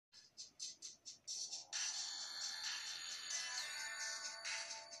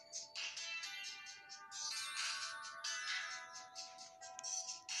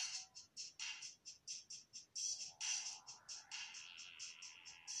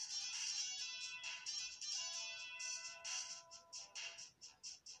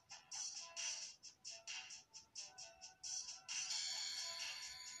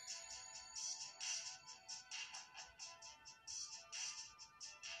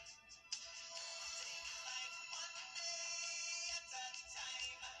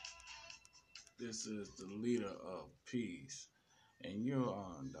This is the leader of Peace, and you're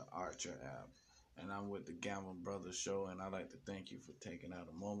on the Archer app. And I'm with the Gamble Brothers Show, and I'd like to thank you for taking out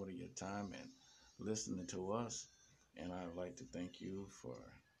a moment of your time and listening to us. And I'd like to thank you for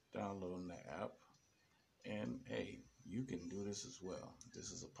downloading the app. And hey, you can do this as well.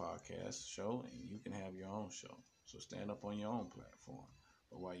 This is a podcast show, and you can have your own show. So stand up on your own platform.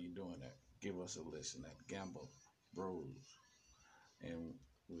 But while you're doing that, give us a listen at Gamble Bros. And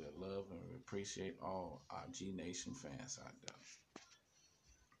we love and we appreciate all our G Nation fans out there.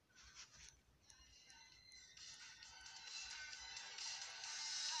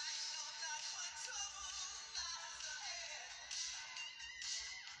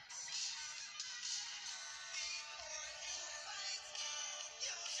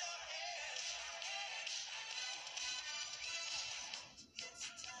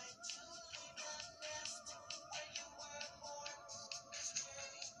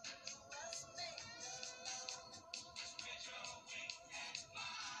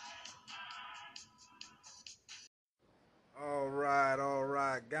 All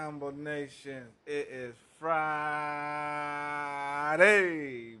right, Gamble Nation. It is Friday,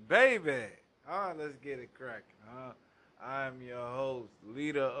 baby. Let's get it cracking, I'm your host,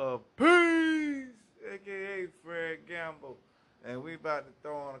 leader of Peace, aka Fred Gamble, and we about to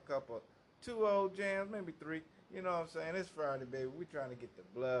throw on a couple, two old jams, maybe three. You know what I'm saying? It's Friday, baby. We trying to get the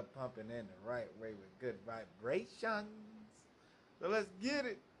blood pumping in the right way with good vibrations. So let's get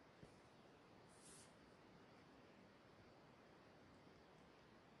it.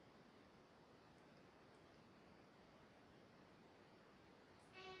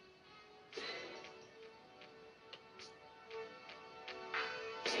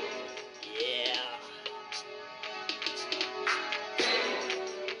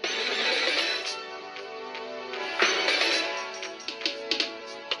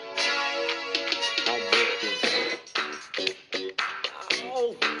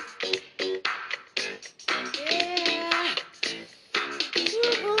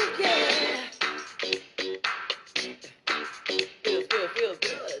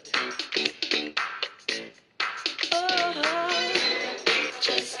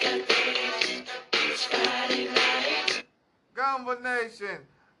 Combination.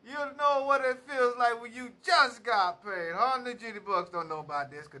 You know what it feels like when you just got paid. Hardly GD Bucks don't know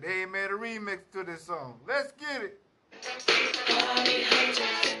about this because they ain't made a remix to this song. Let's get it. Body hunter,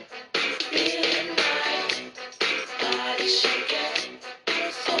 feeling right, body shaking,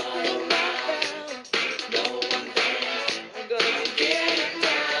 all around, no one there. I'm gonna get it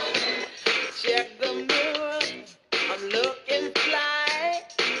down. Check the mirror, I'm looking fly.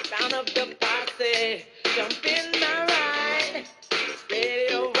 Round up the posse, jump in my ride.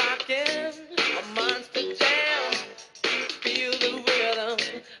 Radio rocking, a monster jam. Feel the rhythm,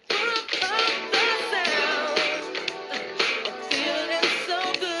 pump up the sound. I'm feeling so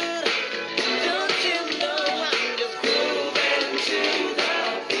good, don't you know I'm just grooving to the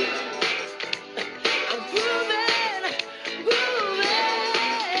beat. I'm grooving, grooving.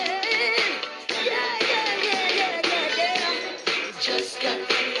 Yeah. Just got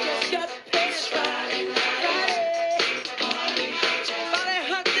paid. It's Friday night. Party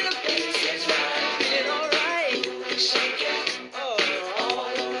hot to the beat. It's right. Feeling alright. Shake it. All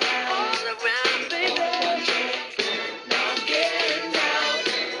around, baby. Now I'm getting down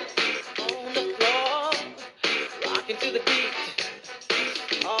on the floor, rocking to the beat.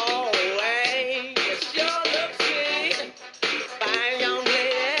 All the way. You sure look sweet. Fine young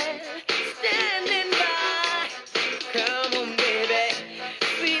lady standing by. Come on, baby.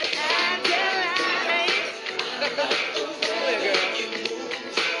 Sweet Adelaide. Hey, girl.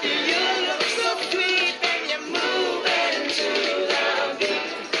 You look so sweet and you're moving to the beat.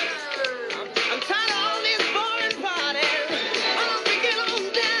 I'm tired of all this boring parties. I'm get on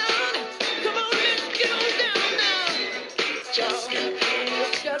down. Come on, let's get on down now. Just got paid.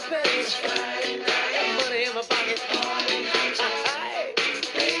 It's Friday night. Got money in my pocket. Aye.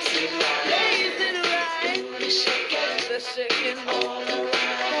 Blazing right. The shaking all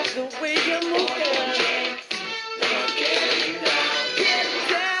around. The way you move, girl. Get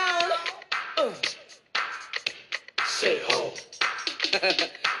down. Say ho.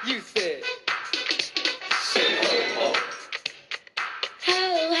 You said. Say ho. Ho.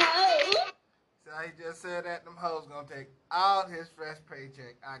 So he just said that them hoes gonna take all his fresh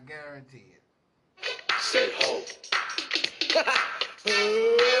paycheck. I guarantee it. Say ho.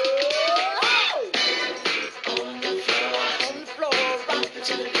 On the floor, rockin'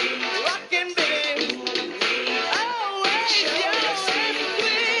 to the beat, rockin', baby. Oh, you're sweet.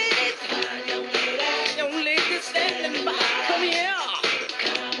 Young lady standing by, come here.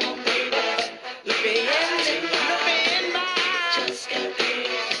 Come on, baby.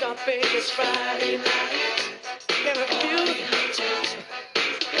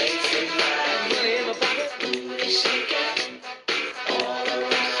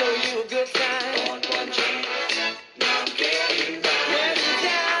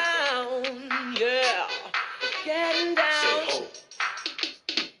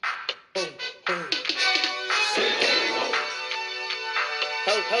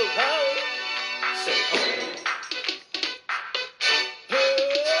 Ho, ho. Say ho. Ho.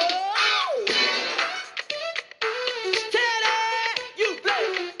 Steady, you play.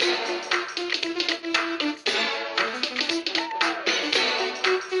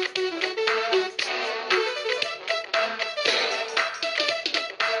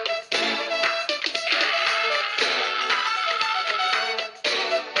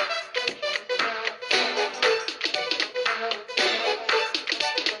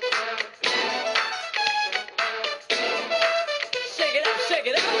 Shake it up, shake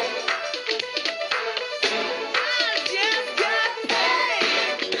it up. I just got paid.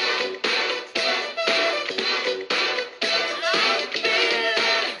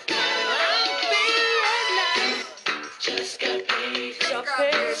 I'm feeling nice. Just got paid. Got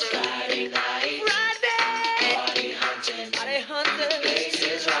paid. It's Friday night. Friday. Party hunting. Party hunting. Place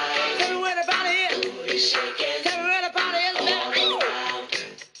is right. Tell me where the body is. Booty shaking. Tell me where the body is now. All around.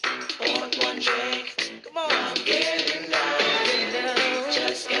 Want one drink. Come on. I'm getting down.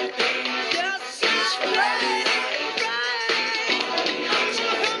 Just got paid. Just got paid. Friday. Party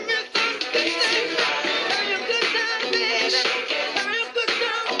hunting. Place is right. Have a good time, baby. Have a good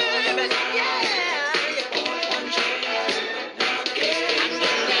time, baby. Yeah. Want one drink. I'm getting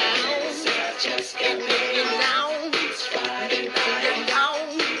down. Just got paid. Now. It's Friday night. Down.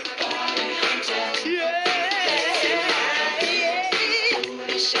 Party hunting. Yeah.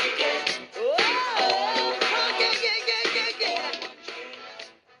 Booty shaking. Oh, yeah, yeah, yeah, yeah, yeah.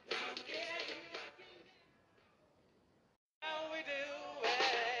 How we do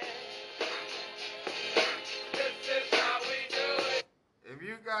it. If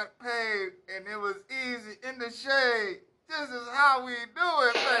you got paid and it was easy in the shade, this is how we do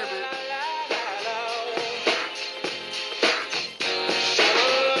it, baby.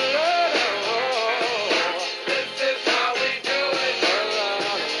 This is how we do it.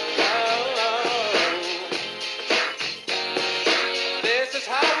 This is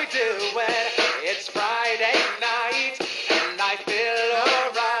how we do it. It's Friday night, and I feel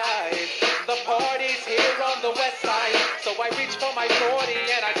alright. The party's here on the west side, so I reach for my 40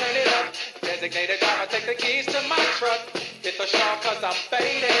 and I turn it up. Designated driver, take the keys to my truck. Hit the shop cause I'm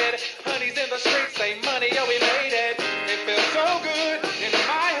faded. Honey's in the streets, say money, oh we made it. It feels so good in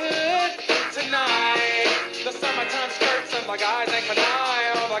my hood tonight. The summertime skirts and the guys ain't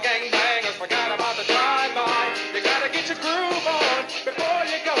canine. All the gangbangers forgot about the drive-by. You gotta get your groove on before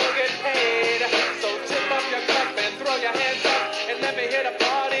you go get paid. So tip up your cup and throw your hands up and let me hear the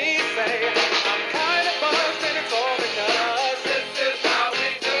party say, I'm kinda buzzed and it's all because this is how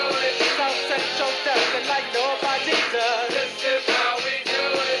we do it. South Central does it like nobody does. This is how we do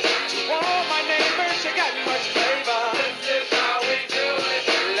it. To all my neighbors, you got much flavor. This is how we do it.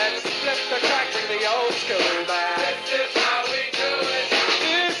 Let's flip the track, bring the old school back. This is how we do it.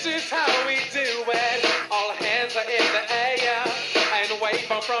 This is how we do it. All hands are in the air and wave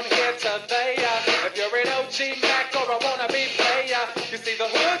from here to there. If you're an OG Mac or a wannabe player, you see the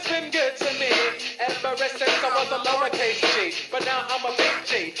hood's been good to me ever since I was a lowercase G. But now I'm a big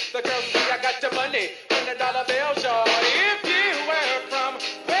G. The girls see I got the money, $100 bills, y'all. If you were from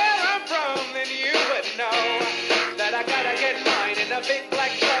where I'm from, then you would know that I gotta get mine in a big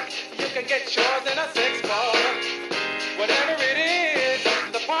black truck. You can get yours in a 6-4. Whatever it is,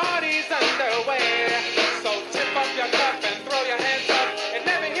 the party's underway. So tip up your cup and throw your hands up and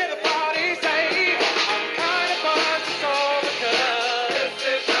let me hear the party say, I'm kinda buzzed, it's all because this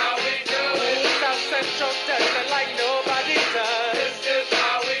is how we do it. South Central does it like nobody does. This is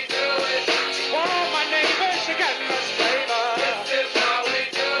how we do it. To all my neighbors, you got much flavor. This is how we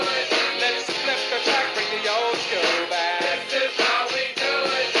do it. Let's flip the track, bring the old school back. This is how we do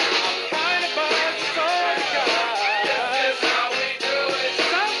it. I'm kinda buzzed, it's all because this is how we do it.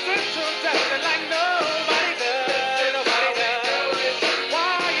 South Central does it like nobody does. Nobody does.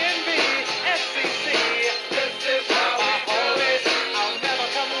 YNB, SCC. This is how my homies. I'll never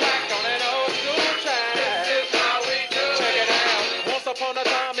come back on an old school track. This is how we do it. Check it out. Once upon a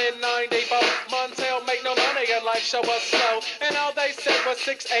time in '94, Montel made no money and life show was slow. And all they said was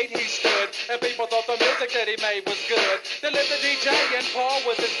 6'8" he stood. And people thought the music that he made was good. Then lived the DJ and Paul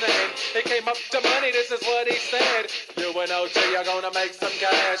was his name. He came up to money, this is what he said. You and OG are gonna make some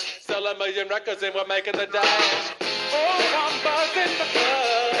cash. Sell 1,000,000 records and we're making the dash. Oh, I'm buzzing the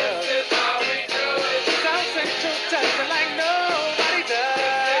club. This is how we do it. South Central does it like nobody does.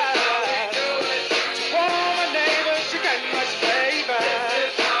 This is how we do it. To all my neighbors, you got much flavor.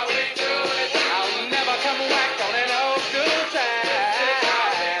 This is how we do it. I'll never come back on an old school track. This is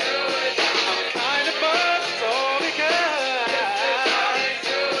how we do it. I'm kinda buzzed, so because this is how we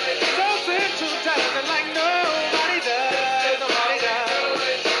do it. South Central does it like nobody does. Nobody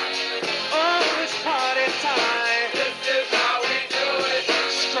does.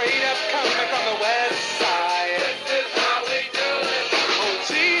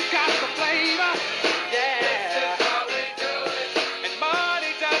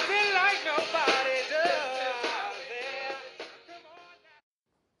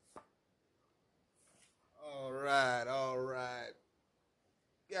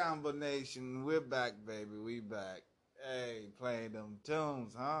 Gamba Nation, we're back, baby. We back. Hey, playing them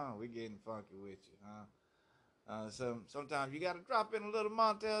tunes, huh? We getting funky with you, huh? Sometimes you gotta drop in a little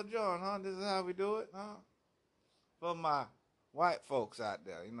Montel joint, huh? This is how we do it, huh? For my white folks out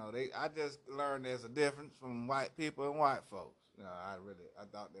there, I just learned there's a difference from white people and white folks. I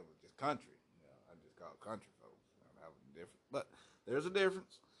thought they were just country. I just called country folks. That was different, but there's a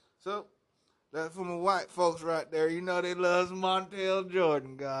difference. So that's from the white folks right there. They love Montel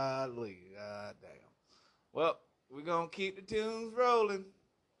Jordan. Golly, god damn. Well, we're gonna keep the tunes rolling.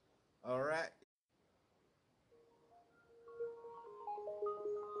 All right.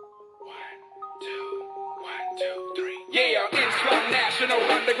 Yeah, Islam National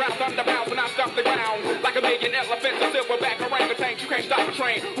Underground Thunderbounds when I stomp the ground like a million elephants and silverback orangutans. You can't stop a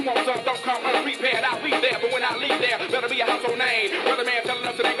train. Who wants some? Don't come unprepared. I'll be there, but when I leave there, better be a household name. Weatherman telling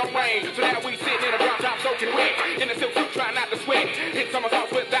us it ain't gonna rain, so now we sitting in a drop top soaking wet in the silk suit, trying not to sweat. Hit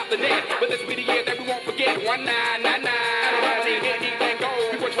somersaults without the net, but this be the year that we won't forget. 1999. I don't need anything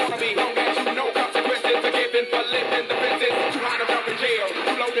gold. Be what you wanna be, long as you know consequences are given for living the fences. Too hot to jump in jail.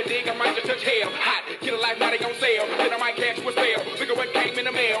 Too low to dig, I might just touch hell. Hot, get a life now they on sale. Then I might catch you a spell. Look at what came in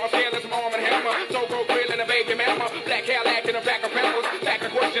the mail. I'm scaling some arm and hammer. So-go grill and a baby mama. Black Cadillac in a back of peppers. Back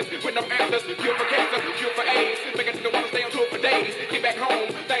of questions with no answers. Cure for cancer, cure for AIDS. Make a nigga wanna stay on tour for days. Get back home,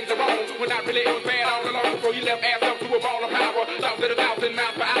 things are wrong. When I really it was bad all along. Before you left ass up to a ball of power. Thoughts at 1,000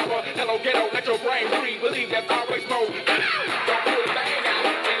 miles per hour. Hello ghetto, let your brain breathe. Believe that's always more. Don't pull the bang out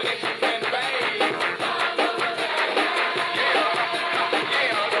unless you can bang.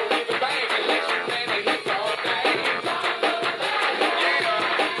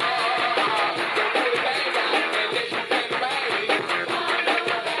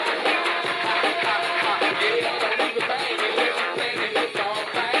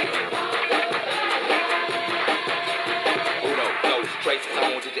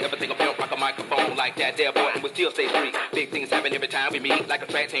 Microphone like that there boy and we still stay street. Big things happen every time we meet. Like a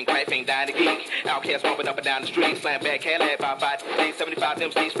track team, crack thing, dying to geek. Outcast bumping up and down the street. Slam back, Cadillac, 5-5, 75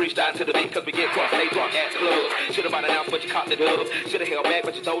 MCs freestyle to the beat. Cause we get drunk, stay drunk at the club. Should've bought an ounce but you caught the dub. Should've held back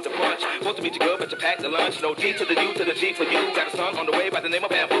but you told the punch. Supposed to meet your girl but you packed the lunch. No G to the U to the G for you. Got a son on the way by the name of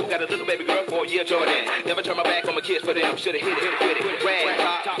Bamboo. Got a little baby girl 4 year Jordan. Never turn my back on my kids for them. Should've hit it with it. Rag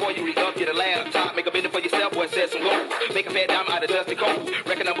top, before you re-up, get a laptop. Make a minute for yourself, boy, set some goals. Make a fat dime out of Dusty Cold.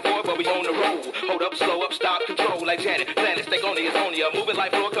 Record number 4 but we on the road. Hold up, slow up, stop, control like Janet. Planet, stay on it's on ya. Moving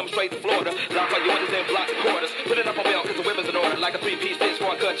like floor, come straight to Florida. Lock all your windows and block the quarters. Put it up on belt, cause the weapons in order. Like a 3-piece stitch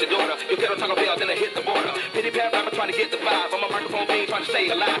before I cut your daughter. You get on Taco Bell, then I hit the border. Pity pat rapper trying to get the vibe. I'm a microphone being trying to stay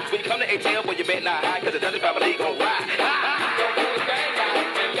alive. When you come to ATL, boy, you bet not high, cause the Dundee family gon' ride. Don't pull the bang out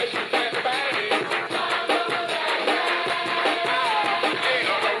unless you can't bang.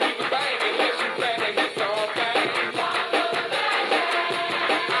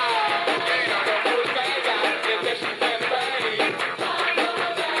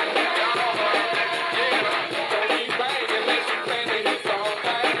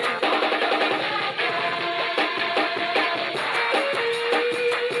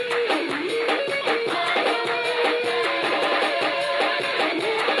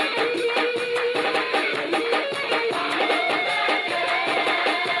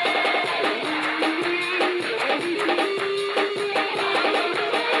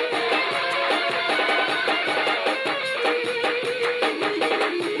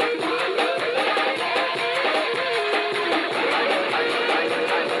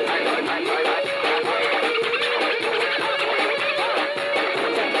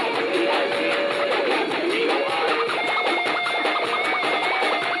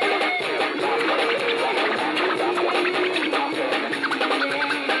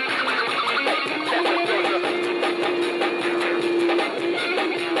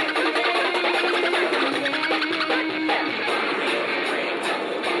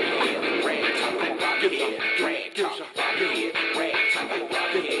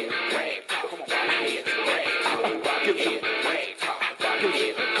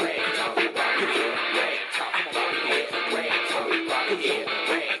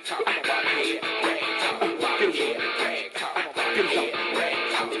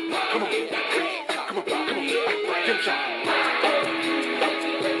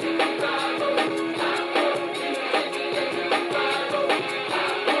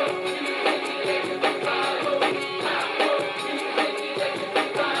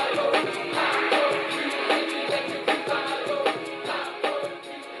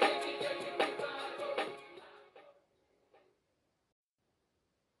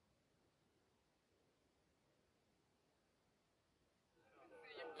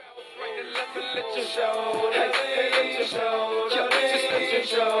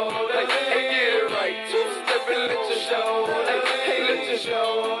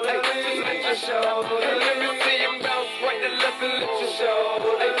 your shoulder. Hey, let me see you bounce right to left and lift your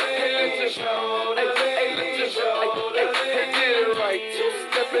shoulder. Hey, lift your shoulder. Hey, lift your shoulder. Hey, get it right.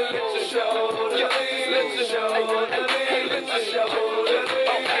 Two-step and lift your shoulder. Yeah, lift your shoulder. Hey, lift your shoulder.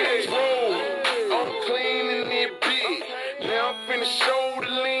 Okay, roll. I'm clean in this bitch. Now I'm finna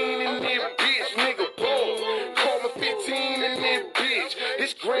shoulder lean in this bitch. Nigga, boom. Call me 15 in this bitch.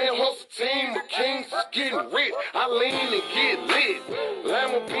 This grand hustle team of kings is getting rich. I lean and get lit.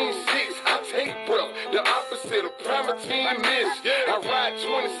 Lima bean 6, I take breath. The opposite of Primatine miss. I ride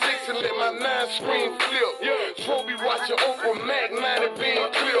 26 and let my 9 screen flip. Trophy watching Oprah Mac 90 being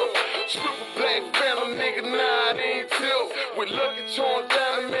clipped. Stripper black phantom nigga, nah, it ain't tilt. With Lucky Charms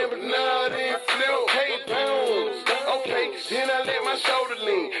down, man, but nah, it ain't flip. Hey, pounds. Okay, then I let my shoulder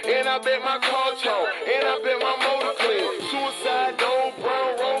lean. And I bet my car talk. And I bet my motor clean. Suicide door,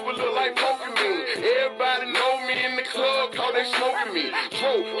 brown rover, look like Pokemon. Everybody know me in the club, cause they smoking me.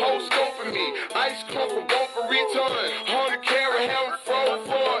 True, whole scoping me. Ice crump from both for return. 100 carat, having froze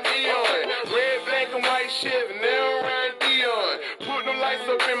for an eon. Red, black, and white Chevy, now around Dion. Put them lights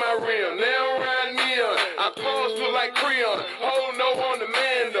up in my rim, now around neon. I clothes look like Creon. Hold no on the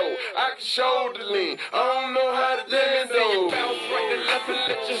man though. I can shoulder lean. I don't know how to dance though. Bounce right to left and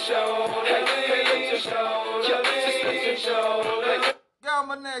lift your shoulder. Hey, lift your shoulder. Yeah, just lift your shoulder.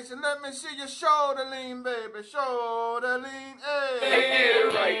 Gamma Nation, let me see your shoulder lean, baby. Shoulder lean, hey. Hey, get it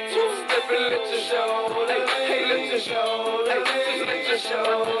right. Two-step and lift your shoulder. Hey, lift your shoulder. Hey, just lift your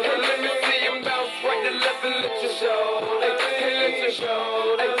shoulder. Hey, let me see you bounce right to left and lift your shoulder. Hey, lift your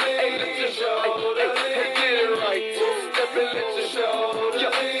shoulder. Hey, lift your shoulder. Hey, get it right. Two-step and lift your shoulder.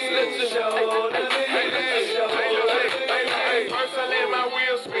 Yeah, lift your shoulder. Hey, lift your shoulder. Hey, first I let my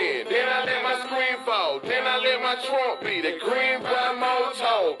wheel spin, then I let my screen fall, then I let my trunk be the green brown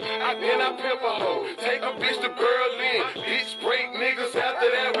motor. Then I pimp a hoe, take a bitch to Berlin, bitch break niggas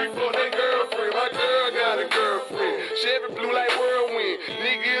after that we fuck that girlfriend. My girl got a girlfriend, Chevy blue like whirlwind.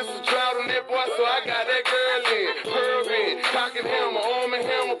 Nigga, it's a drought on that boy, so I got that girl in. Pearl in, cock and hammer, arm and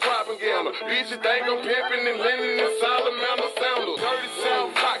hammer, propaganda. Bitches think I'm pimping and lending and salamander sandals. 30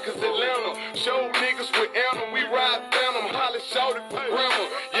 sound hot, cause Atlanta. Show niggas with Anna, we ride phantom, Holly shouted for grandma.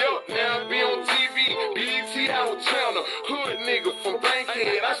 Yep, now I be on TV, BET Howard Channel. Hood nigga from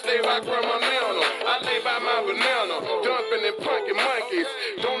Bankhead, I stay by Grandma Nana. I lay by my banana, dumping and punking monkeys.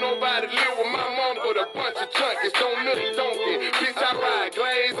 Don't nobody live with my mom but a bunch of junkies. Don't nothing donkey, bitch I ride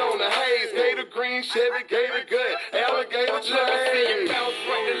glaze on the haze. Gator green, Chevy, Gator gut, alligator chain. Let me see you bounce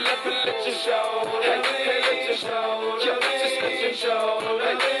right to left and lift your shoulder. Hey, lift your shoulder. Yeah, just lift your shoulder.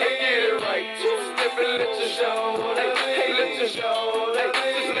 Hey, get it right. Two-step and lift your shoulder. Hey, lift your shoulder.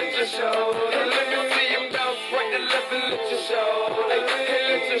 Just lift your shoulder. Hey, let me see you bounce right to left and lift your shoulder. Hey,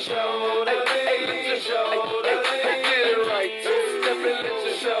 lift your shoulder. Hey, lift your shoulder. Hey, get it right. Two-step and lift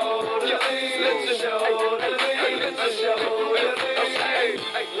your shoulder. Yeah, lift your shoulder. Hey, lift your shoulder. Hey,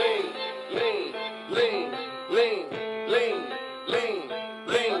 lean, lean, lean, lean, lean, lean,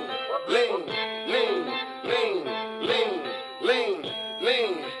 lean, lean, lean, lean, lean, lean,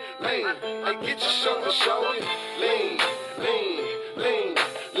 lean, lean. Hey, get your shoulder, show it. Lean, lean, lean,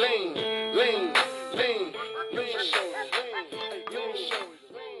 lean, lean, lean, lean, shoulder, lean, hey, lean, shoulder,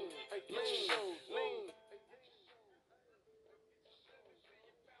 lean, hey, get your shoulder, lean.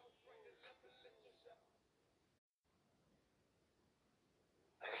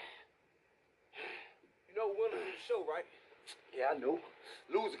 You know winners of the show, right? Yeah, I know.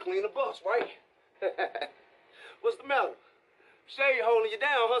 Loser clean the bus, right? What's the matter? Shay holding you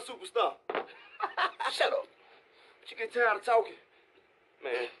down, huh, superstar? Shut up. But you get tired of talking?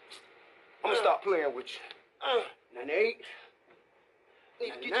 Man, I'm gonna start playing with you. 98.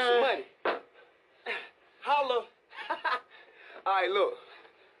 Need to get you some money. Holla. All right, look.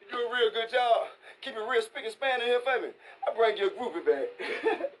 You do a real good job. Keep it real spick and span in here for me. I'll bring you a groupie back.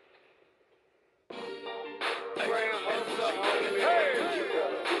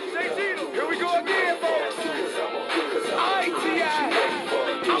 Hey, here we go again, folks. ITI.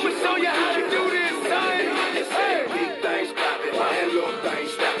 I'ma show you how to do this, son. Hey, big things poppin', and little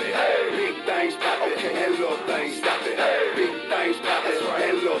things stoppin'. Hey, big things poppin', and little things stoppin'. Hey, big things poppin',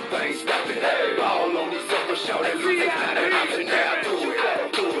 and little things stoppin'. Hey, ball on these suckers, shout it, look at it. I'm now do it,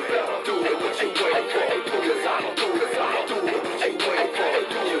 do it, do it. What you waiting for? Cause I don't do it, I don't do it. What you waiting for?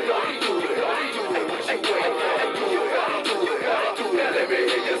 Do it, do it, do it. What you waiting for? Let me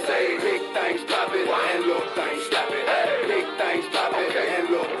hear you say big things poppin' and little things stoppin'. Big things poppin' and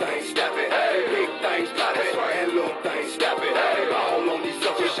little things stoppin'. Big things poppin' and little things stoppin'. All on these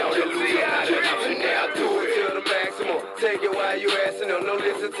suckers shout it, lose your now do it to the maximum. Take it while you assin' them. no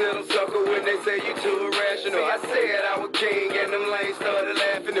listen to them sucker when they say you too irrational. I said I was king and them lanes started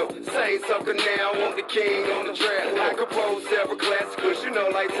laughing. Same sucker now, want the king on the track. I compose several classicals, you know,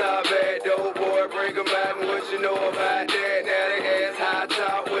 like Top Bad, Dope Boy, bring 'em out and what you know about that. Now they ask high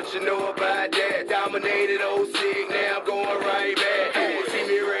top, what you know about that. Dominated old sick, now I'm going right back. See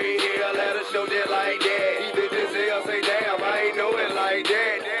me right here, let us show that like that. Either this hell say damn, I ain't know it like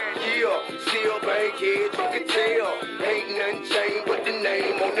that. Yeah, still bankhead, you can tell. Ain't nothing changed but the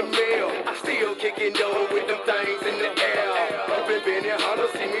name on the mail. I still kicking dough with them things in the air. Up in Benny Hunter,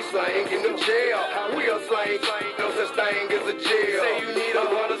 see me slang in the jail. I will slang, no such thing as a jail. Say you need a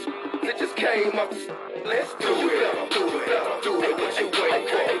hundred that just came up. Let's do it. Do it. Do it. What you waiting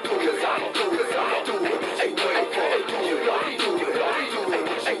for? Cause I don't do it. Do it. What you waiting for? Do it. Do it. Do it.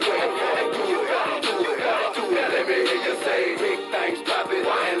 What you waiting for? Do it. Do it. Do it. Now let me hear you say big things poppin'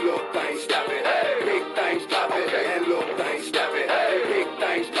 and little things stoppin'. Big things poppin' and little things stoppin'. Big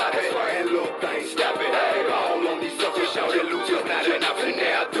things poppin' and little things stoppin'. All on these suckers, shout it loose, it's not an option.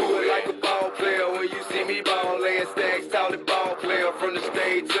 Now do it like a ball player when you see me ball laying stacks, solid ball player from the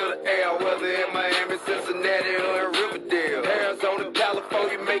stage to the air, whether in Miami, Cincinnati, or in Riverdale, Arizona,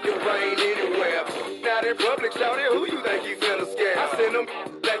 California, make it rain anywhere. Not in public, shout it, who you think you finna scare? I send them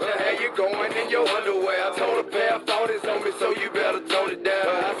that you had you going in your underwear. I told a pair of 40s on me, so you better tone it down.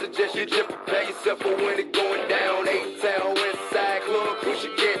 I suggest you just prepare yourself for when it going down. 8-Town, West Side Club, you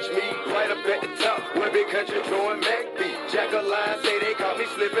should catch me right up at the top, where big country throwing Mac beat. Jack a line, say they caught me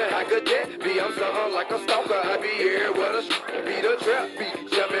slipping, how could that be? I'm something like a stalker, I be here where the beat a trap beat.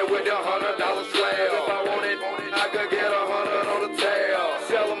 Jumping with the $100 slab. If I want it, I could get 100 on the tail.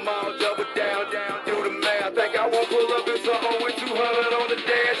 Sell them all, double down, do the math. Think I won't pull up in something with 200 on the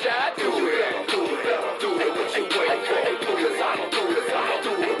dash. I do it. Do it. Do it. What you waiting for? Cause I don't do it. I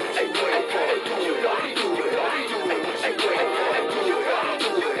do it. What you waiting for? Do it. Do it. Do it. What you waiting for? Do it.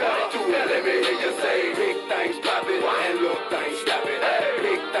 Do it. Do it. Now let me hear you say big things poppin' and little things stoppin'.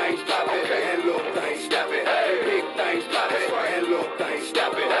 Big things poppin' and little things stoppin'. Big things poppin' and little things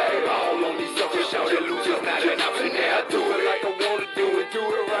stoppin'. All on these suckers, shout it loose, it's not an option. Now I do it like I wanna do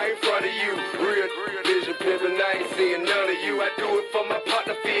it right in front of you. Real vision pimpin', I ain't seeing none of you. I do it for my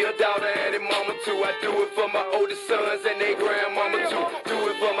partner, Phil, daughter, and their mama too. I do it for my oldest sons and their grandmama too. Do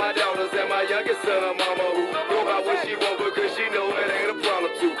it for my daughters and my youngest son, mama, who go by what she want because she know it ain't a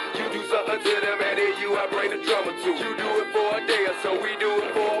problem too. You do something to them and then you, I bring the drummer too. You do it for a day or so, we do it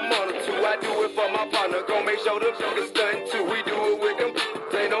for a month or two. I do it for my partner, gon' make sure them suckers stunt too. We do it with them,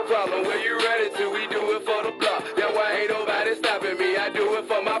 ain't no problem. Where you ready to? We do it for the block. That's why ain't nobody stopping me. I do it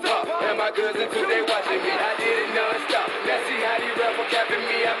for my pop and my cousins too. They watching me. I did it non-stop. Now see how these rappers capping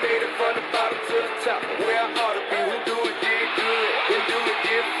me. I made it from the bottom to the top. Where I ought to be. Who do it did good and do it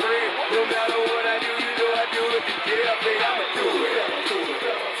different. No matter what I do, you know I do it. Yeah, baby, I'ma do it. Do it.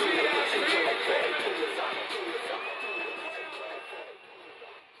 Do it.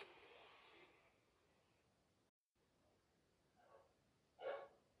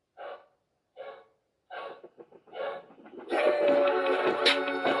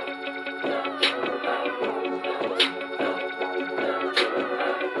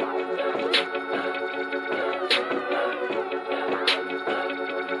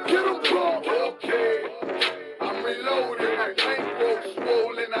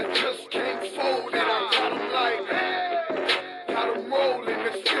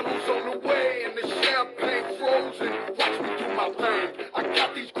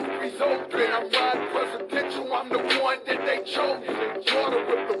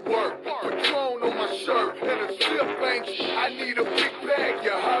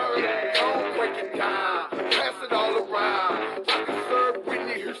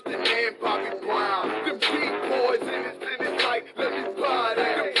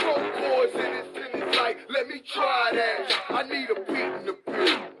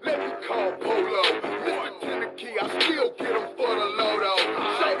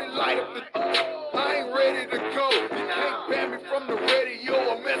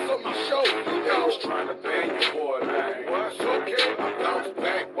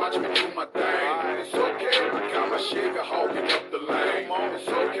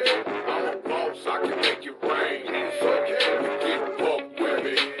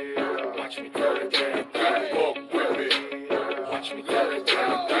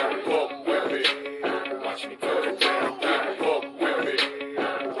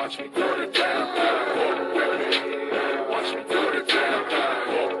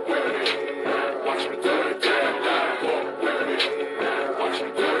 Watch me do the damn.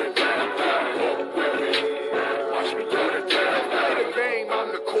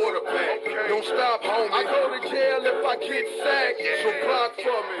 rock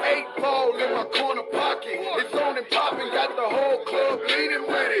for me. 8 ball in my corner pocket. It's on and popping, got the whole club leaning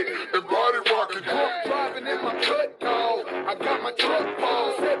with it. The body rocking. Drunk driving in my cut, dog. I got my truck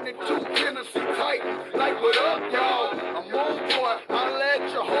ball, 72 Tennessee Titan. Like, what up, y'all? I'm on boy. I'll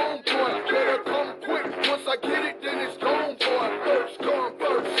let your homeboy. Better come quick. Once I get it, then it's gone, boy. First come,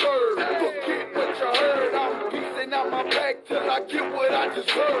 first serve. Forget what you heard. I'm piecing out my back till I get what I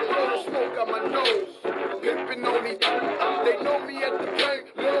deserve. Little smoke out my nose. Pimping on these. They know me at the bank,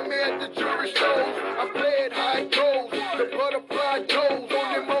 love me at the jury shows. I play it how it goes. The butterfly goes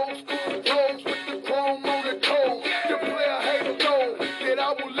on them old school toes with the chrome on the toes. The player hater knows that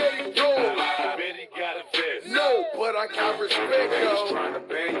I will let it go. I bet he got a vest. No, but I got respect, He's yo. trying to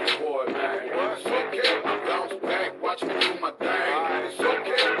bang you for it, man. It's okay, I bounce back, watch me do my thing. It's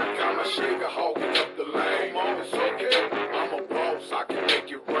okay, I got my shaker hogging up the lane. It's okay, I'm a boss, I can make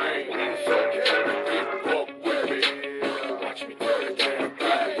it rain. It's okay, get fuck with me. Watch me do the damn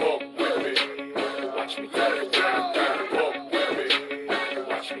thing, fuck with me. Watch me do the damn thing, fuck with me.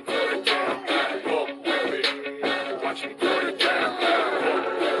 Watch me do the damn thing, fuck with me. Watch me do the damn thing, fuck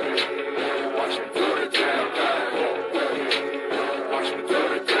with me. Watch me do the damn thing, fuck with me. Watch me do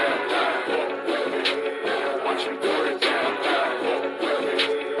the damn thing, fuck with me. Watch me do the damn thing, fuck with me.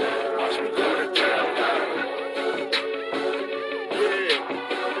 Watch me do the damn thing. Yeah.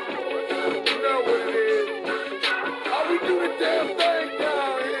 You know what it is. How we do the damn thing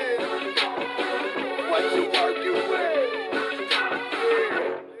down here. What you working with? Yeah.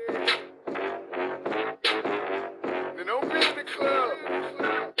 Then don't be in the club.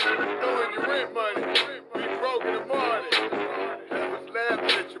 Knowing your rent money. Be broke in the morning. I was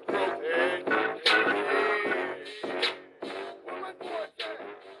laughing at your broke head. Yeah. Where my boys at?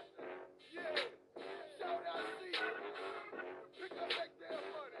 Yeah. Shout out to you. Pick up that damn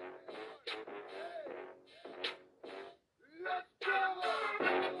money. Hey. Let's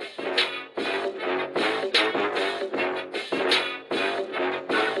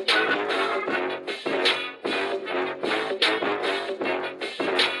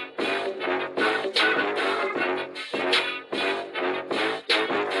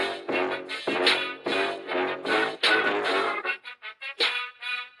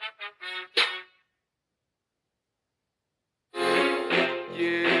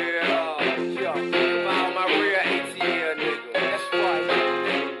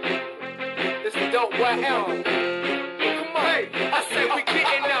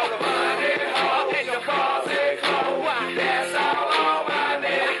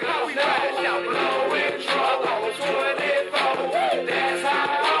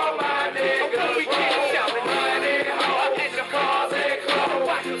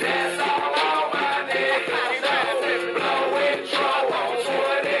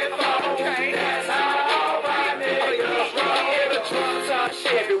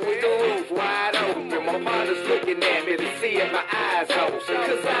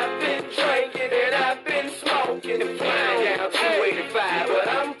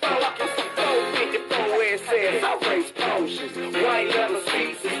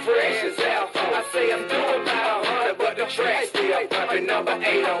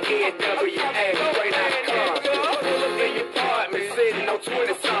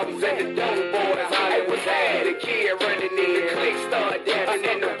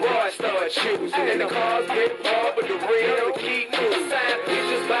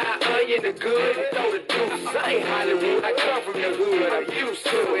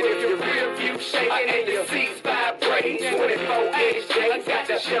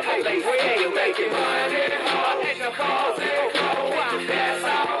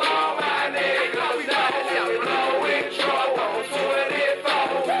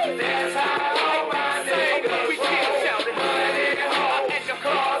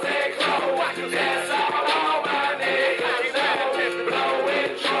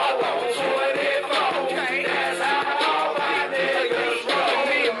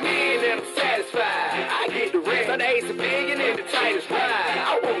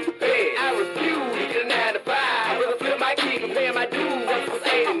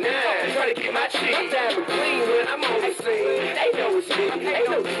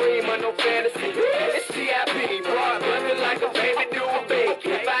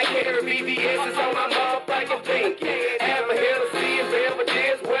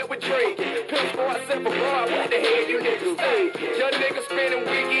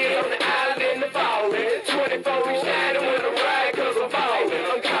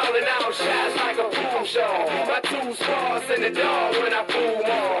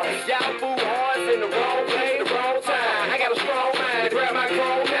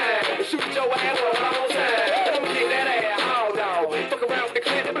Shoot your ass for a long time. Don't get that ass hauled off. Fuck around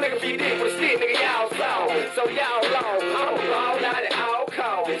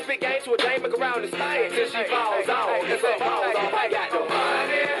spit game to a game, look around and spit till she falls on. If it falls on, I got the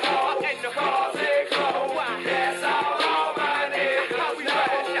money, hoe, and the cars and clothes. That's all my niggas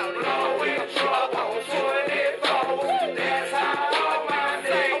know. Blowing truck on 24. That's how my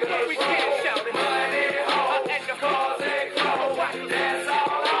niggas roll. Money, hoe, and the cars and clothes. That's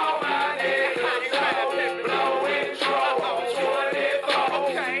all my niggas know. Blowing truck on 24.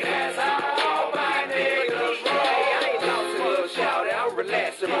 That's how my niggas roll. Hey, I ain't lost a little shout out. I'm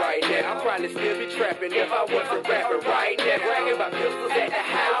relaxing right now. I'll probably still be trapping if I wasn't rapping right now. Bragging about pistols at the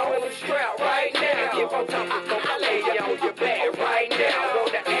house with a strap right now. Keep on talking, I lay you on your back right now.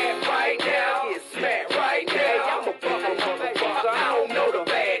 Want to act right now, get smacked right now. I'm a bucker, motherfucker, I don't know the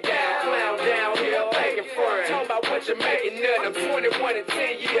bad down. Clown down here, making fun. Talking about what you're making none. I'm 21 and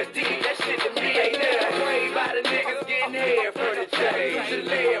 10 years deep, that shit to me ain't nothing. Afraid by the niggas getting head from the J. Use your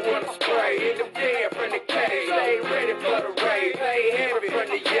lead when I spray, hit them dead from the K. Stay ready for the raid, pay heavy from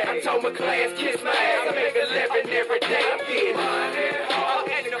the yay. I told my class, kiss my ass, I make a living every day. I'm getting money, hard,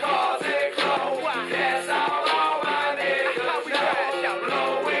 and the cars and clothes. That's all my niggas know.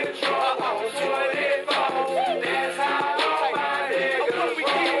 Blowing truck on 24. That's how my niggas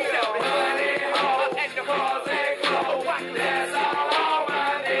roll. Money, hard, and the cars and clothes. That's all my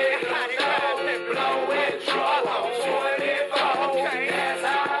niggas know. Blowing truck on 24. That's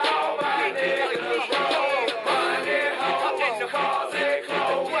how my niggas roll. Money, hard, and the cars and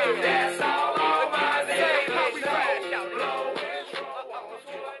clothes. That's all my niggas know. Blowing truck on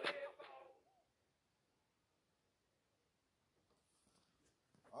 24.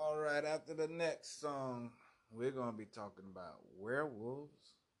 All right, after the next song, we're going to be talking about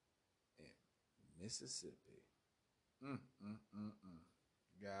werewolves in Mississippi.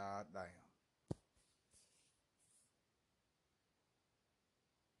 God damn.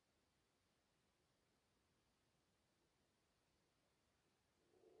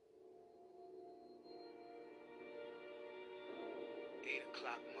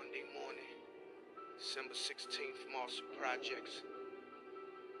 O'clock Monday morning, December 16th, Marshall Projects.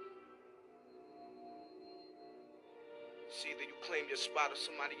 It's either you claim your spot or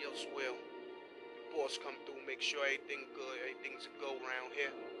somebody else will. The boss come through, make sure everything good, everything's a go around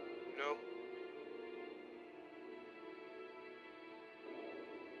here, you know?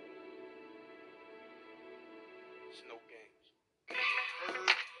 It's no games.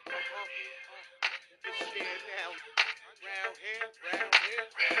 You're scared now. Round here.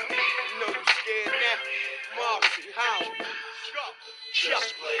 You know you scared now. Marcy, how?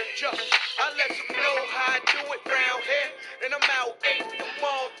 Just, I let them know how I do it round here. And I'm out 8 in the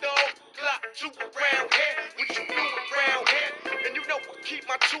mall, dog. Clock 2 around here. What you do around here? And you know I keep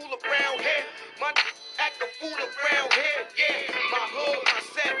my tool around here. My act a fool around here, yeah. My hood, my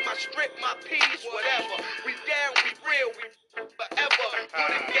set, my strip, my piece, whatever. We down, we real, we forever.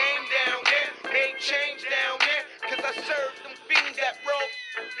 Put a game down there, ain't changed down there. Cause I served them fiends that roll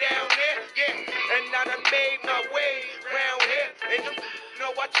down there, yeah. And I done made my way round here. And them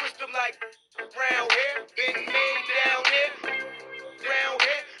know I twist them like round here. Been made down here, round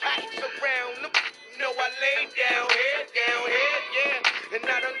here. I surround them, know I lay down here, yeah. And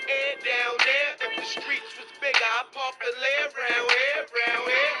I done air down there. If the streets was bigger, I park the lair round here.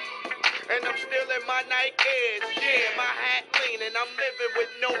 And I'm still in my Nikes, yeah. My hat clean and I'm living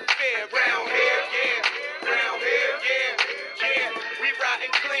with no fear round here, yeah. Round here, yeah. We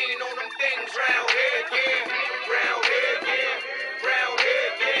riding clean on them things round here, yeah. Round here, yeah. Round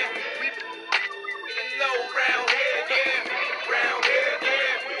here, yeah. We getting low round here, yeah. Round here,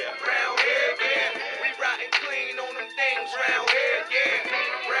 yeah. Round here, yeah. We riding clean on them things round here, yeah.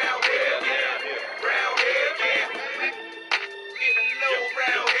 Round here, yeah. Round here, yeah. We getting low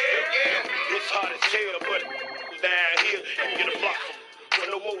round here, yeah. It's hard as hell, but down here, you can get a block for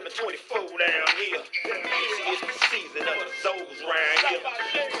no more than 24 down here. See, it's the season of the souls round here.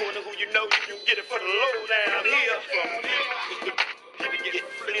 Corner who you know, you can get it for the low down here. From you get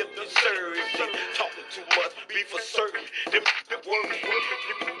flipped and served. Talking too much, be for certain. Them words,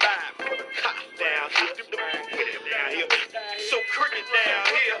 you can buy for the cops down here. Down here. So cricket down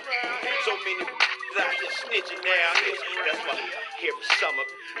here. So many out here snitching down here. That's why every summer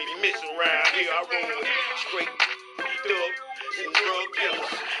we be missing around here. I roll with straight thugs and drug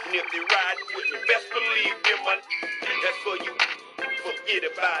dealers. And if they riding with me, best believe them. That's for you. Forget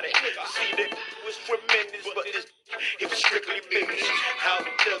about it. See, that was tremendous, but it was strictly business. I'll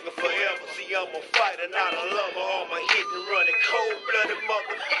be thugging forever. See, I'm a fighter, not a lover. All my hit and running, cold-blooded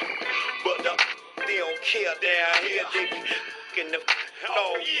mother. But they don't care down here. They be f***ing the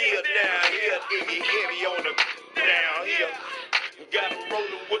all year down here. They be heavy on the down here. Got them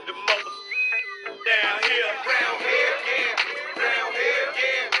rolling with the mother down here. Round here, yeah. Round here,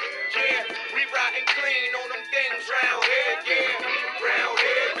 yeah.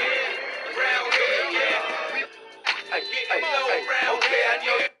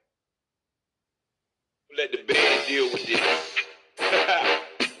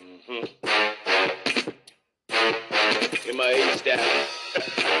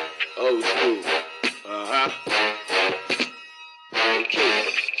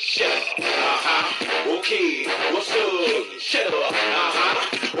 Okay, what's up? Shut up.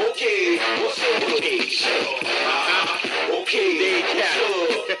 Okay, what's up? Okay, shut up. Okay, what's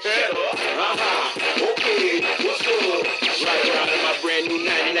up? Shut up. Okay, what's up? Right around in my brand new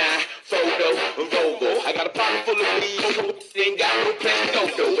 99 photo Volvo. I got a pocket full of weed. Ain't got no place to go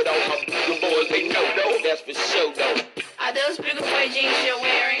though. But all my boys they know though. That's for sure though. Are those bigger boy jeans you're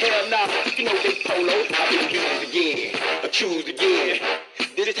wearing? Hell nah, you know they polo. I've been used again, accused again.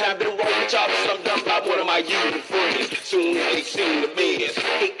 This time been wrong with y'all something done by one of my youth friends. Soon as they seen the mess,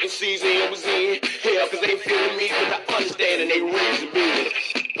 hate the season was in. Hell, cause they feeling me, but not understanding they reason being.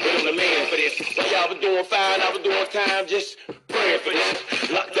 But I'm the man for this. While y'all was doing fine, I was doing time, just praying for this.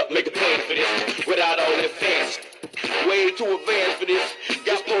 Locked up, make a plan for this. Without all that fancy. Way too advanced for this.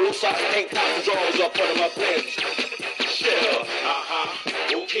 Got polo socks, tank tops, and drawers up under my pants. Shut up,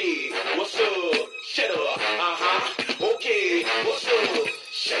 okay, what's up? Shut up, okay, what's up?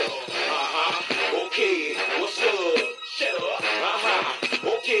 Shut up, okay, what's up? Shut up,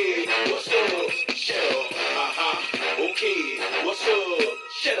 okay, what's up? Shut up, okay, what's up?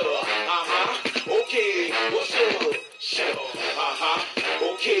 Shut up, okay, what's up? Shut up,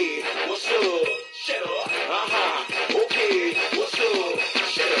 okay, what's up? Shut up, okay, what's up?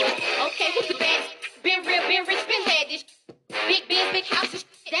 Shut up. Okay, who's the best? Been real, been rich, been had this. Big biz, big houses.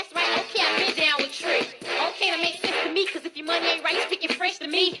 That's right, okay, I've been down with Trick. Okay, that makes sense to me, cause if your money ain't right, you speaking French to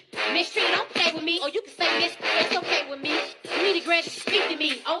me. Miss Trina, don't play with me. Or you can say Miss, that's okay with me. You need a grant to speak to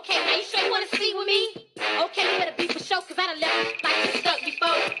me. Okay, now you sure you wanna see with me? Okay, you better be for sure, cause I done left like you stuck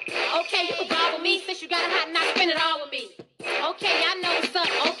before. Okay, you can vibe with me, since you got a hot knot, spend it all with me. Okay, I know what's up.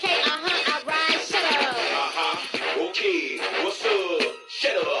 Okay, I ride, shut up. Okay, what's up?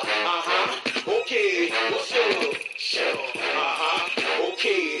 Shut up. Okay, what's up? Shut up.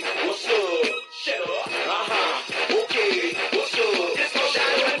 Okay, what's up? Shut up. Okay, what's up? This gon'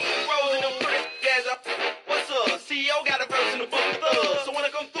 shine with rolling them pretty guys up. What's up? CEO got a verse in the book of thugs. So when I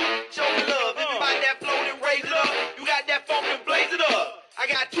come through, show me love. If you got that flow, then raise it up. You got that funk, then blaze it up. I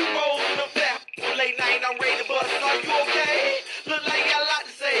got 2 rolls in the fat. Late night, I'm ready to bust. Are you okay? Look like you got a lot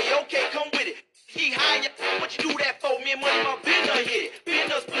to say. Okay, come with it. He high, what you do that for? Me and money, my business hit it.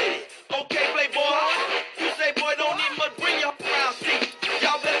 Business split it. Okay, playboy. You say, boy, don't need much, bring your round seat.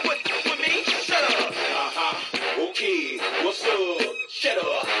 Y'all better put with me. Shut up. Okay, what's up? Shut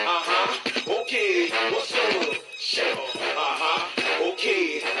up. Okay, what's up? Shut up.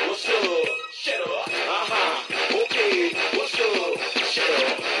 Okay, what's up? Shut up. Okay, what's up? Shut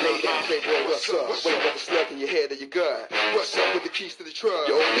up. Lay down, playboy, what's up? Wait up a slug in your head or your gut. What's up with the keys to the truck?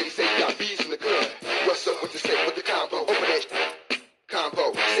 Your old lady say you got bees in the cut. What's up with the steak with the combo? Open that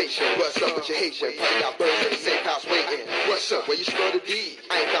conversation. What's up with your Haitian? Probably got birds in the safe house waiting. What's up? Where you spell the D?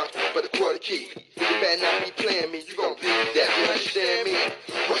 I ain't down for the quarter key. You better not be playing me. You gon' bleed that. You understand me?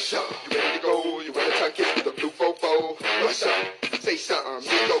 What's up? You ready to go? You ready to tuck kiss with the blue fofo? What's up? Say something.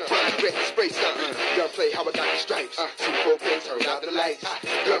 Me go front. You ready to spray something? Gunplay, how I got the stripes. 2-4K, turn out the lights.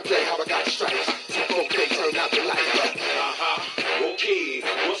 Gunplay, how I got the stripes. 2-4K, turn out the lights. Okay,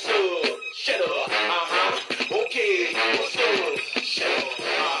 what's up? Shut up. Okay, what's up? Shut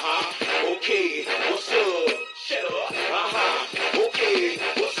up. Okay, what's up? Shut up. Okay,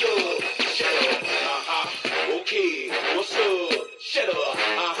 what's up? Shut up. Okay, what's up? Shut up.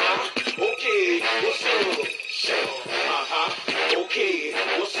 Okay, what's up? Shut up. Okay,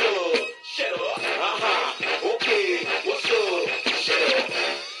 what's up? Shut up. Okay, what's up? Shut up.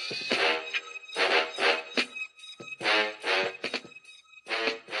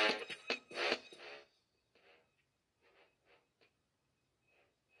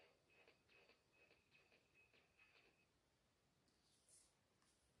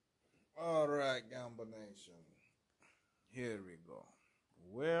 All right, Gamba Nation. Here we go.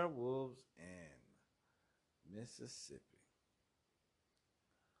 Werewolves in Mississippi.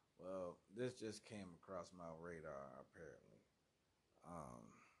 Well, this just came across my radar, apparently.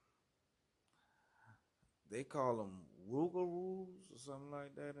 They call them Rougarous or something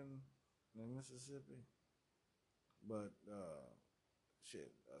like that in Mississippi. But,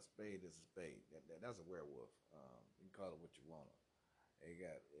 shit, a spade is a spade. That's a werewolf. You can call it what you want.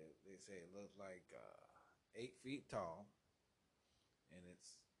 They say it looks like 8 feet tall, and it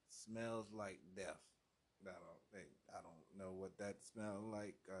smells like death. I don't know what that smells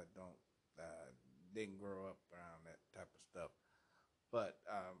like. Didn't grow up around that type of stuff, but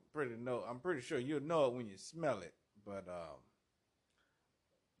I'm pretty sure you'll know it when you smell it. But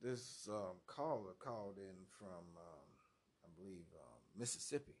this caller called in from I believe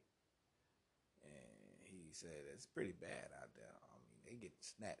Mississippi, and he said it's pretty bad out there. I mean, they get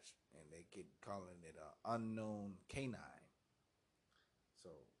snatched, and they get calling it unknown canine. So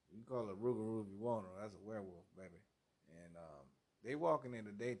You call it Rougarou if you want her. That's a werewolf, baby. And they walking in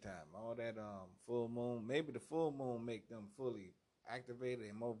the daytime. All that full moon, maybe the full moon make them fully activated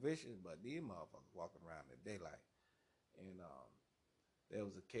and more vicious, but these motherfuckers walking around in daylight. And there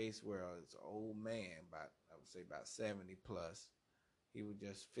was a case where it's an old man, I would say about 70 plus. He was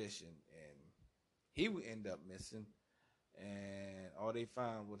just fishing, and he would end up missing. And all they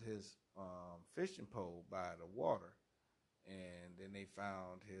found was his fishing pole by the water. And then they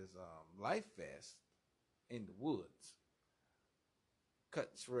found his life vest in the woods,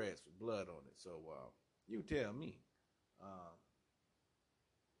 cut shreds with blood on it. So you tell me.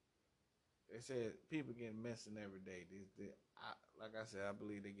 They said people getting missing every day. Like I said, I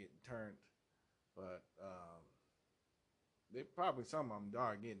believe they getting turned, but they probably some of them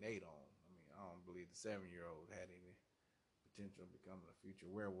are getting ate on. I mean, I don't believe the 7-year-old had any potential of becoming a future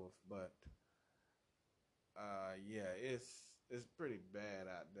werewolf, but yeah, it's pretty bad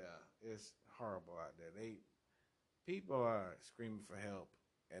out there. It's horrible out there. People are screaming for help,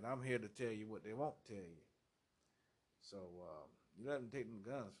 and I'm here to tell you what they won't tell you. So you let them take them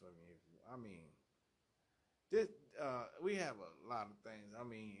guns from you. We have a lot of things. I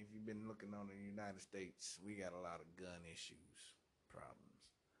mean, if you've been looking on the United States, we got a lot of gun issues, problems.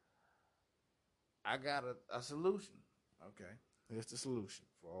 I got a solution. Okay, here's the solution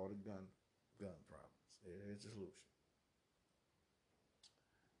for all the gun problems. Here's the solution.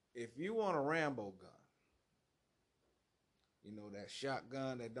 If you want a Rambo gun, you know, that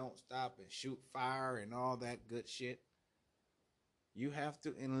shotgun that don't stop and shoot fire and all that good shit, you have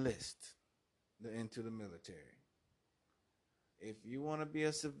to enlist into the military. If you want to be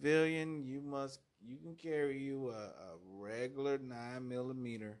a civilian, you can carry you a regular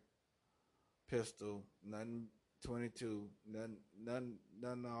 9mm pistol, nothing 22,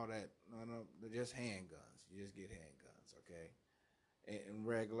 nothing all that, they're just handguns. You just get handguns, okay? And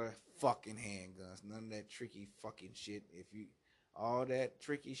regular fucking handguns, none of that tricky fucking shit. All that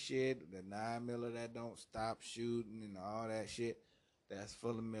tricky shit, the 9mm that don't stop shooting and all that shit, that's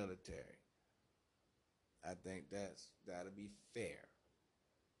for the military. I think that'll be fair.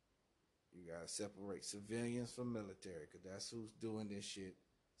 You gotta separate civilians from military, because that's who's doing this shit.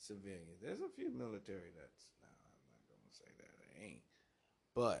 Civilians. There's a few military that's, I'm not gonna say that they ain't,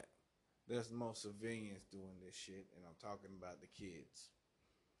 but there's more civilians doing this shit, and I'm talking about the kids.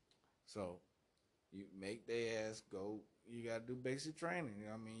 So you make their ass go. You gotta do basic training.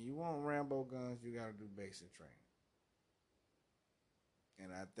 I mean, you want Rambo guns, you gotta do basic training,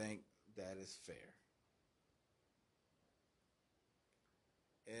 and I think that is fair.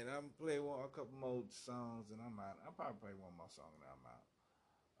 And I'm play a couple more songs, and I'm out. I'll probably play one more song, and I'm out.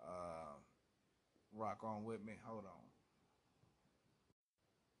 Rock on with me. Hold on.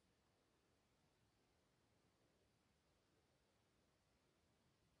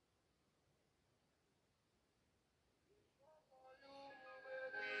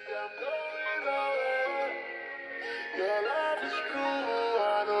 Your love is true,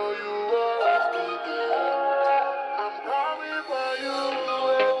 I know you always be there. I'm coming for you,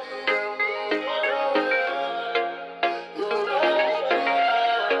 baby, your love is true,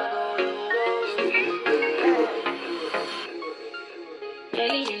 I know you always be there.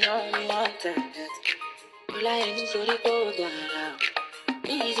 Hey, you know me want that. You like me so they go down.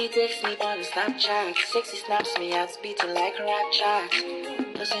 Easy text me on Snapchat. Sexy snaps me out, beating like a rap chat.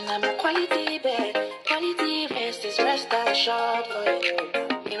 Listen, I'm a quality bed. Quality rest is rest out short for you.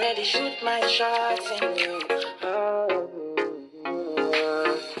 Me ready shoot my shots in you.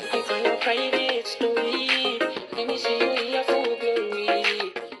 Looking for your private story. Let me see you in your full glory.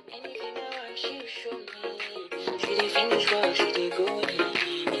 Anything I want you show me. She did finish work, she did go in.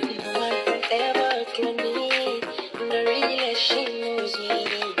 No one can ever kill me. The realest she knows me.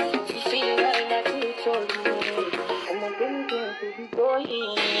 You feel right, I could for you. I'm a baby girl to be going.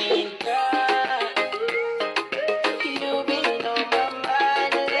 You've been on my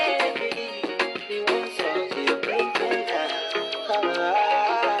mind lately. You want something.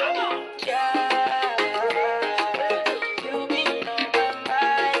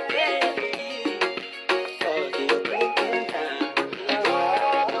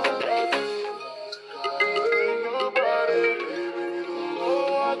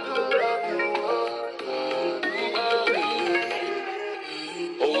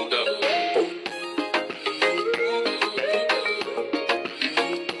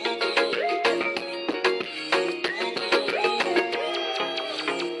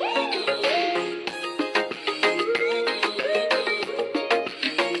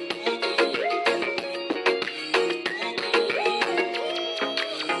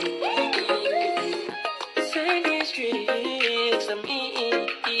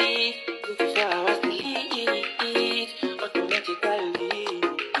 Looking for hours to leave, automatically,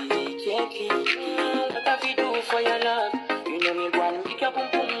 gently. What have you do for your love? You know me, go and pick your pum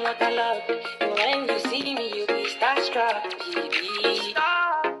pum, what I love. And when you see me, you be starstruck.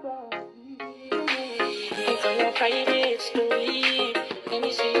 Looking for your private story. Let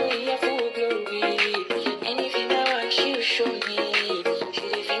me see you in your full glory. Anything I want, you show me. She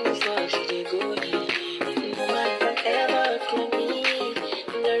the things for, she the good. No man can ever clone me.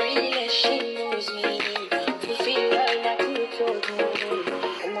 The realest she knows me. Fulfill all that you told me.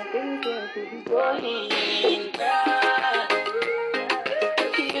 And my things want to be going.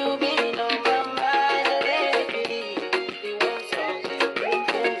 You been on my mind lately. You want something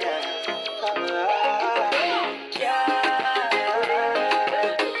different now.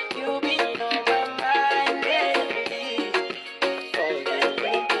 You been on my mind lately. Oh, yeah,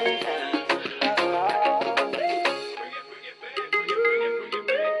 different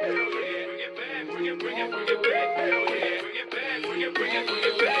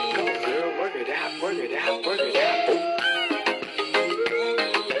Girl, work it out, work it out, work it out.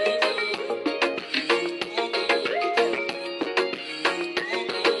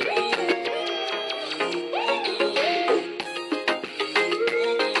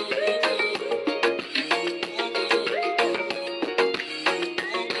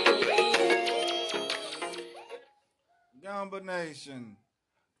 Gamba Nation,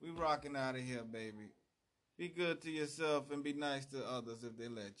 we rocking out of here, baby. Be good to yourself and be nice to others if they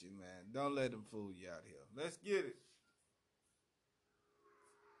let you, man. Don't let them fool you out here. Let's get it.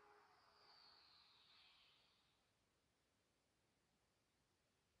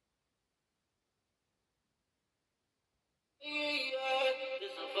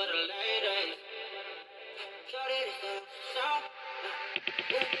 This one for the ladies.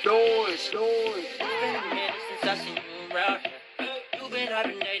 Noise, noise. It's been a minute since I seen you around here. You've been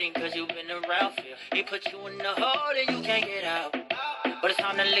hibernating cause you've been around here. He put you in the hole and you can't get out. But it's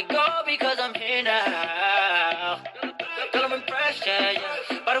time to let go because I'm here now. Girl, I'm impressed, yeah.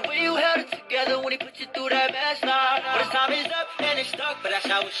 By the way you held it together when he put you through that mess now. But his time is up and it's stuck, but that's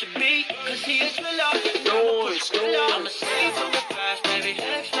how it should be. Cause he is real love. Noise, noise. I'ma save from the past, baby.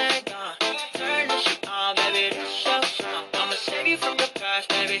 X-Men gone. Turn this shit on, baby. This your song. I'ma save you from the past,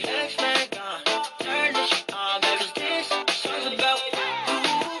 baby. X-Men gone. Turn this shit on, baby. This song's about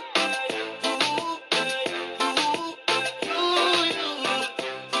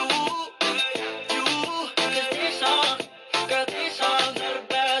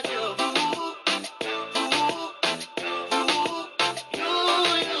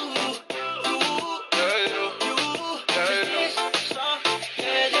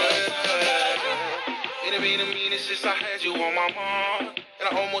since I had you on my mind. And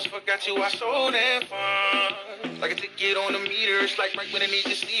I almost forgot you, I so damn fine. Like a ticket on the meter, it's like right when I need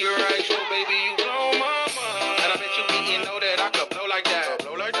to steer right. So baby, you blow my mind. And I bet you didn't know that I could blow like that.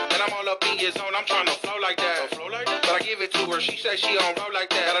 And I'm all up in your zone, I'm trying to flow like that. But I give it to her, she said she on roll like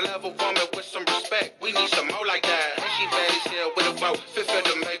that. I love a woman with some respect, we need some more like that. And she bad as hell with a bow, fifth of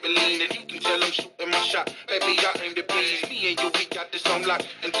the Maybelline. And you can tell I'm shooting my shot, baby, I aim to please. Me and you, we got this on lock,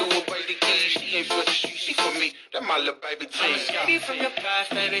 and threw away the keys. She ain't for the street, she for me, that my little baby team. Save you from your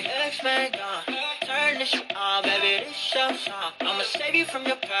past, baby. X-Men gone. Turn this shit on, baby. This your song. I'ma save you from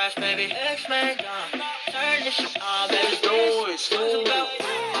your past, baby. X-Men gone. Turn this shit on, baby. This song's about